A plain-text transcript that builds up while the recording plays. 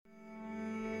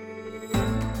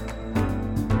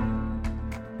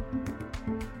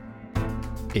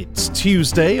It's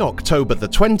Tuesday, October the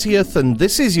 20th, and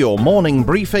this is your morning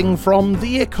briefing from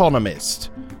The Economist.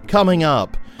 Coming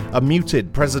up, a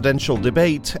muted presidential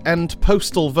debate and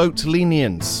postal vote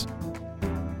lenience.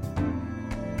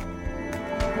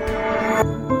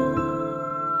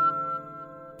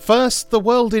 First, the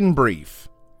world in brief.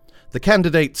 The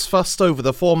candidates fussed over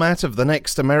the format of the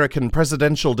next American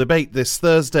presidential debate this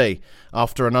Thursday.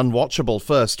 After an unwatchable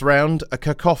first round, a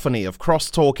cacophony of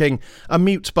cross-talking, a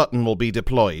mute button will be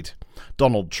deployed.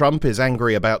 Donald Trump is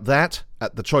angry about that,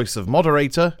 at the choice of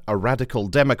moderator, a radical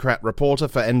Democrat reporter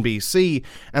for NBC,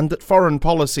 and that foreign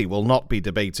policy will not be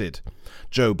debated.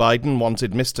 Joe Biden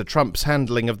wanted Mr. Trump's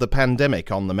handling of the pandemic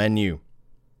on the menu.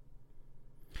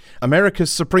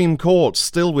 America's Supreme Court,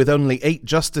 still with only 8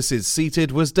 justices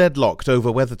seated, was deadlocked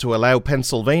over whether to allow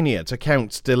Pennsylvania to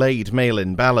count delayed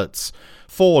mail-in ballots.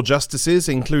 4 justices,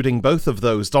 including both of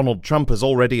those Donald Trump has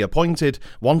already appointed,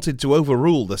 wanted to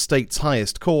overrule the state's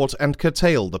highest court and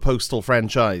curtail the postal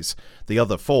franchise. The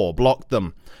other 4 blocked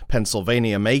them.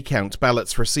 Pennsylvania may count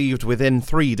ballots received within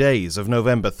 3 days of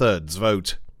November 3rd's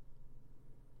vote.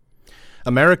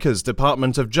 America's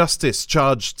Department of Justice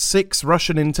charged 6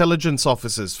 Russian intelligence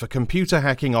officers for computer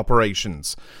hacking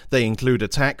operations. They include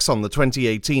attacks on the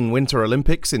 2018 Winter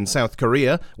Olympics in South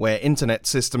Korea, where internet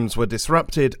systems were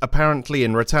disrupted, apparently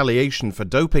in retaliation for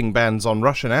doping bans on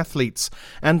Russian athletes,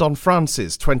 and on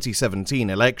France's 2017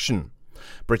 election.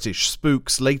 British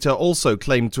spooks later also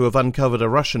claimed to have uncovered a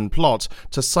Russian plot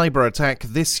to cyber-attack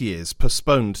this year's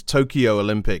postponed Tokyo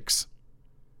Olympics.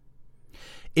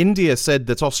 India said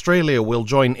that Australia will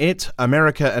join it,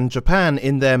 America and Japan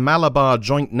in their Malabar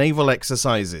joint naval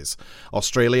exercises.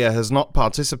 Australia has not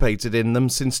participated in them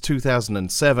since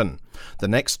 2007. The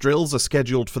next drills are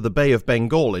scheduled for the Bay of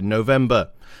Bengal in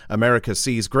November. America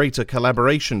sees greater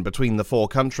collaboration between the 4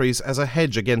 countries as a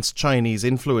hedge against Chinese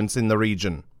influence in the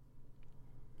region.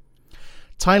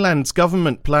 Thailand's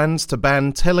government plans to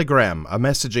ban Telegram, a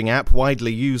messaging app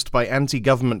widely used by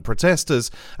anti-government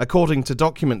protesters, according to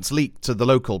documents leaked to the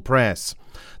local press.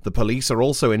 The police are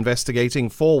also investigating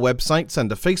 4 websites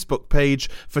and a Facebook page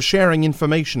for sharing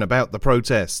information about the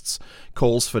protests.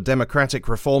 Calls for democratic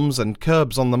reforms and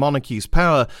curbs on the monarchy's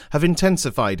power have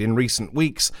intensified in recent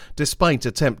weeks, despite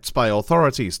attempts by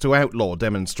authorities to outlaw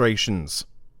demonstrations.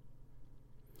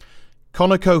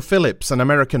 ConocoPhillips, an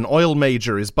American oil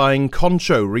major, is buying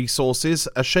Concho Resources,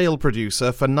 a shale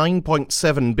producer, for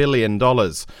 $9.7 billion.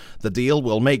 The deal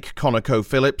will make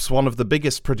ConocoPhillips one of the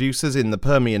biggest producers in the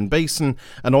Permian Basin,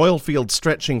 an oil field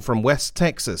stretching from West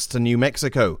Texas to New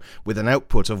Mexico, with an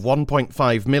output of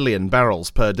 1.5 million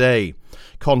barrels per day.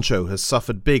 Concho has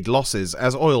suffered big losses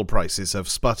as oil prices have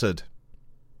sputtered.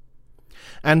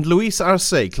 And Luis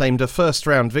Arce claimed a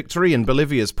first-round victory in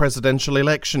Bolivia's presidential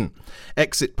election.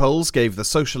 Exit polls gave the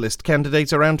socialist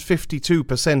candidate around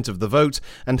 52% of the vote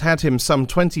and had him some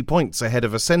 20 points ahead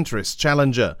of a centrist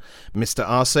challenger. Mr.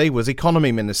 Arce was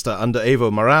economy minister under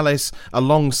Evo Morales, a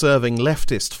long-serving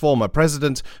leftist former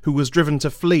president who was driven to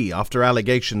flee after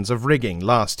allegations of rigging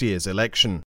last year's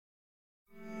election.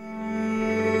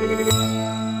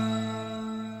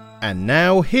 And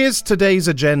now, here's today's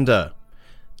agenda.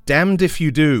 Damned if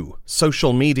you do,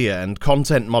 social media and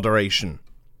content moderation.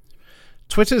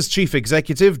 Twitter's chief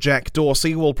executive, Jack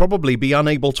Dorsey, will probably be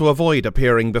unable to avoid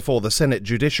appearing before the Senate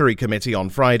Judiciary Committee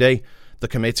on Friday. The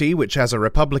committee, which has a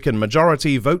Republican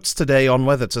majority, votes today on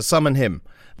whether to summon him.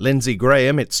 Lindsey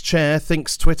Graham, its chair,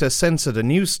 thinks Twitter censored a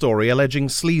news story alleging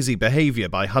sleazy behavior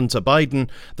by Hunter Biden,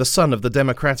 the son of the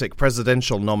Democratic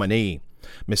presidential nominee.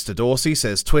 Mr. Dorsey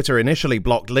says Twitter initially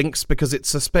blocked links because it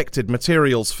suspected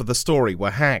materials for the story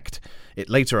were hacked. It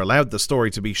later allowed the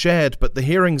story to be shared, but the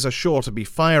hearings are sure to be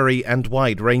fiery and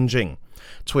wide-ranging.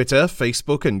 Twitter,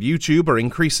 Facebook and YouTube are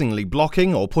increasingly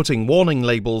blocking or putting warning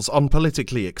labels on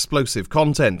politically explosive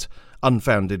content.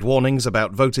 Unfounded warnings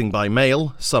about voting by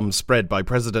mail, some spread by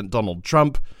President Donald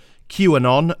Trump,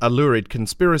 QAnon, a lurid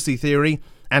conspiracy theory,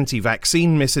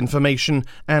 anti-vaccine misinformation,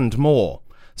 and more.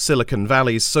 Silicon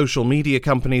Valley's social media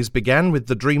companies began with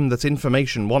the dream that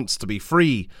information wants to be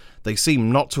free. They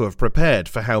seem not to have prepared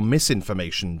for how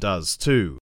misinformation does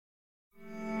too.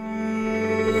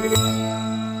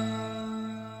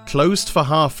 Closed for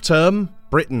half-term,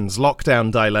 Britain's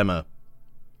lockdown dilemma.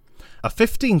 A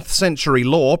 15th century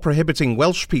law prohibiting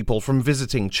Welsh people from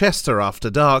visiting Chester after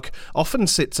dark often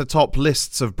sits atop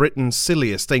lists of Britain's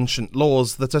silliest ancient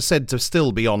laws that are said to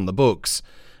still be on the books.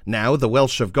 Now the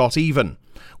Welsh have got even.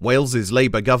 Wales's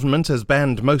Labour government has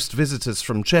banned most visitors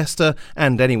from Chester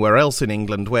and anywhere else in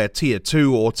England where Tier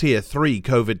 2 or Tier 3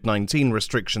 COVID-19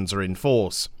 restrictions are in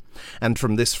force. And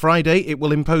from this Friday, it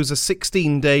will impose a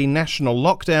 16-day national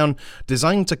lockdown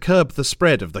designed to curb the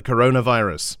spread of the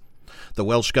coronavirus. The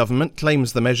Welsh Government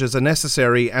claims the measures are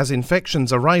necessary as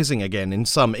infections are rising again in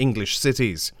some English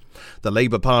cities. The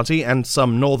Labour Party and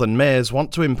some northern mayors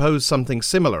want to impose something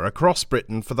similar across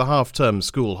Britain for the half-term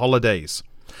school holidays.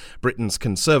 Britain's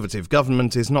Conservative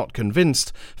government is not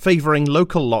convinced, favouring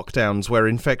local lockdowns where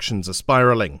infections are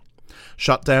spiralling.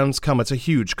 Shutdowns come at a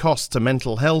huge cost to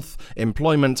mental health,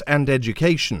 employment and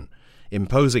education.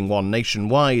 Imposing one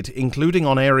nationwide, including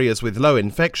on areas with low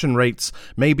infection rates,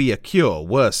 may be a cure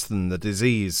worse than the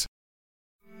disease.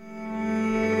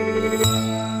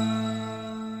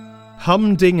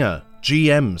 Humdinger,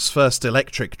 GM's first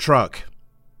electric truck.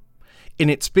 In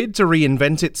its bid to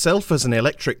reinvent itself as an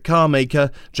electric car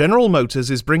maker, General Motors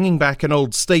is bringing back an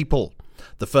old staple.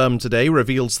 The firm today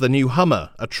reveals the new Hummer,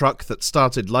 a truck that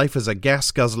started life as a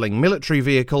gas-guzzling military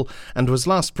vehicle and was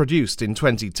last produced in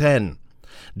 2010.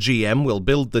 GM will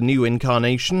build the new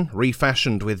incarnation,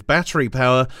 refashioned with battery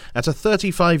power, at a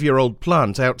 35-year-old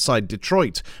plant outside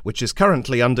Detroit, which is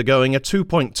currently undergoing a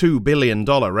 $2.2 billion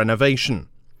renovation.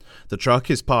 The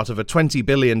truck is part of a $20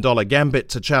 billion gambit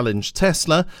to challenge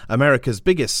Tesla, America's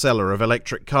biggest seller of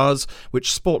electric cars,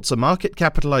 which sports a market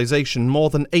capitalization more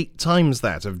than 8 times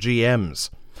that of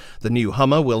GM's. The new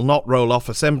Hummer will not roll off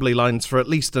assembly lines for at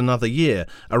least another year,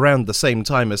 around the same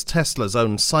time as Tesla's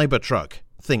own Cybertruck.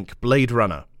 Think Blade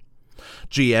Runner.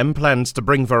 GM plans to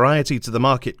bring variety to the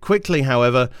market quickly,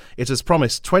 however. It has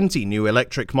promised 20 new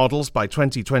electric models by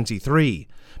 2023.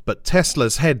 But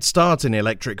Tesla's head start in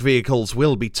electric vehicles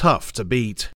will be tough to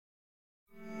beat.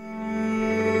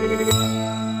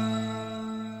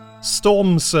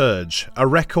 Storm surge, a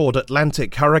record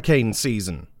Atlantic hurricane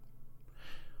season.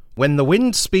 When the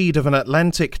wind speed of an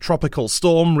Atlantic tropical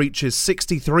storm reaches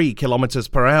 63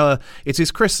 km per hour, it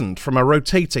is christened from a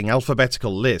rotating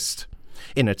alphabetical list.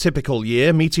 In a typical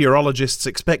year, meteorologists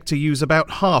expect to use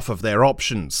about half of their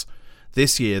options.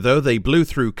 This year, though, they blew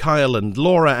through Kyle and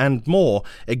Laura and more,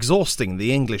 exhausting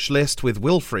the English list with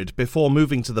Wilfred before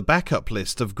moving to the backup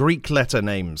list of Greek letter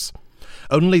names.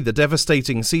 Only the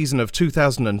devastating season of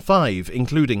 2005,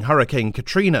 including Hurricane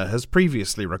Katrina, has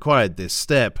previously required this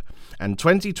step, and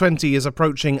 2020 is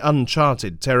approaching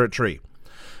uncharted territory.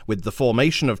 With the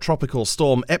formation of Tropical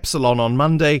Storm Epsilon on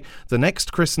Monday, the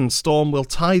next christened storm will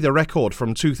tie the record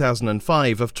from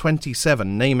 2005 of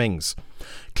 27 namings.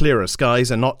 Clearer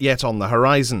skies are not yet on the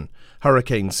horizon.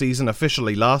 Hurricane season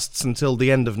officially lasts until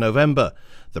the end of November.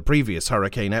 The previous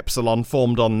Hurricane Epsilon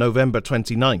formed on November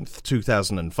 29,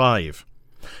 2005.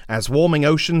 As warming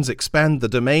oceans expand the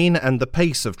domain and the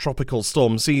pace of tropical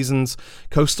storm seasons,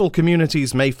 coastal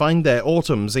communities may find their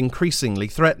autumns increasingly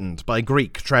threatened by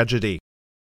Greek tragedy.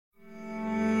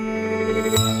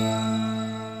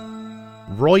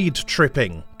 Roid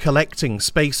tripping, collecting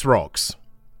space rocks.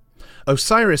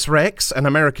 OSIRIS-REx, an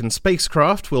American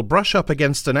spacecraft, will brush up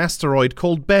against an asteroid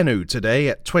called Bennu today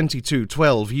at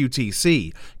 22:12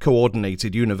 UTC,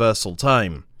 Coordinated Universal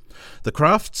Time. The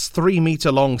craft's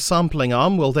 3-meter-long sampling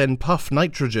arm will then puff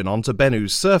nitrogen onto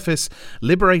Bennu's surface,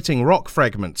 liberating rock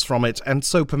fragments from it and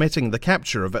so permitting the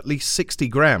capture of at least 60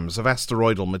 grams of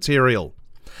asteroidal material.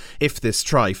 If this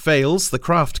try fails, the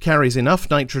craft carries enough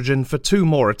nitrogen for 2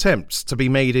 more attempts to be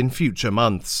made in future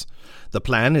months. The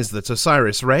plan is that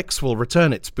OSIRIS-REx will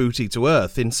return its booty to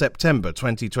Earth in September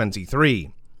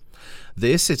 2023.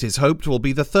 This, it is hoped, will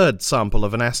be the 3rd sample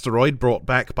of an asteroid brought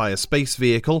back by a space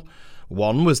vehicle.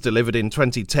 One was delivered in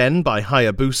 2010 by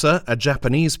Hayabusa, a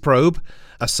Japanese probe.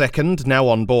 A second, now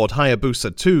on board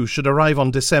Hayabusa 2, should arrive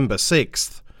on December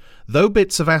 6th. Though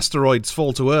bits of asteroids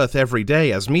fall to Earth every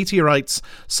day as meteorites,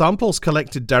 samples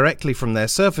collected directly from their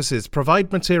surfaces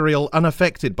provide material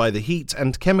unaffected by the heat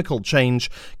and chemical change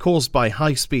caused by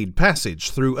high-speed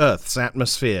passage through Earth's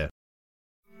atmosphere.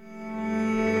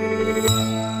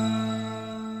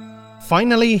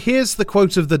 Finally, here's the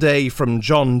quote of the day from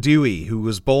John Dewey, who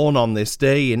was born on this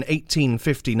day in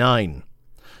 1859.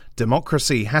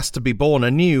 "Democracy has to be born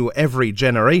anew every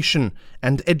generation,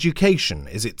 and education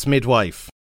is its midwife."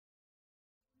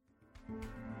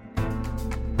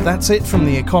 That's it from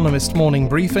the Economist Morning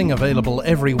Briefing, available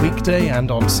every weekday and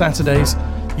on Saturdays.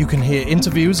 You can hear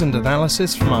interviews and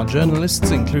analysis from our journalists,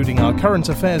 including our current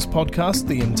affairs podcast,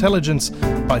 The Intelligence,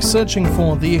 by searching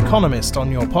for The Economist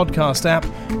on your podcast app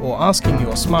or asking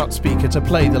your smart speaker to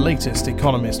play the latest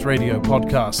Economist radio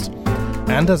podcast.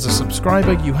 And as a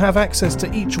subscriber, you have access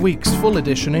to each week's full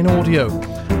edition in audio.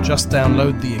 Just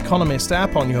download the Economist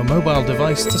app on your mobile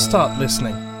device to start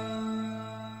listening.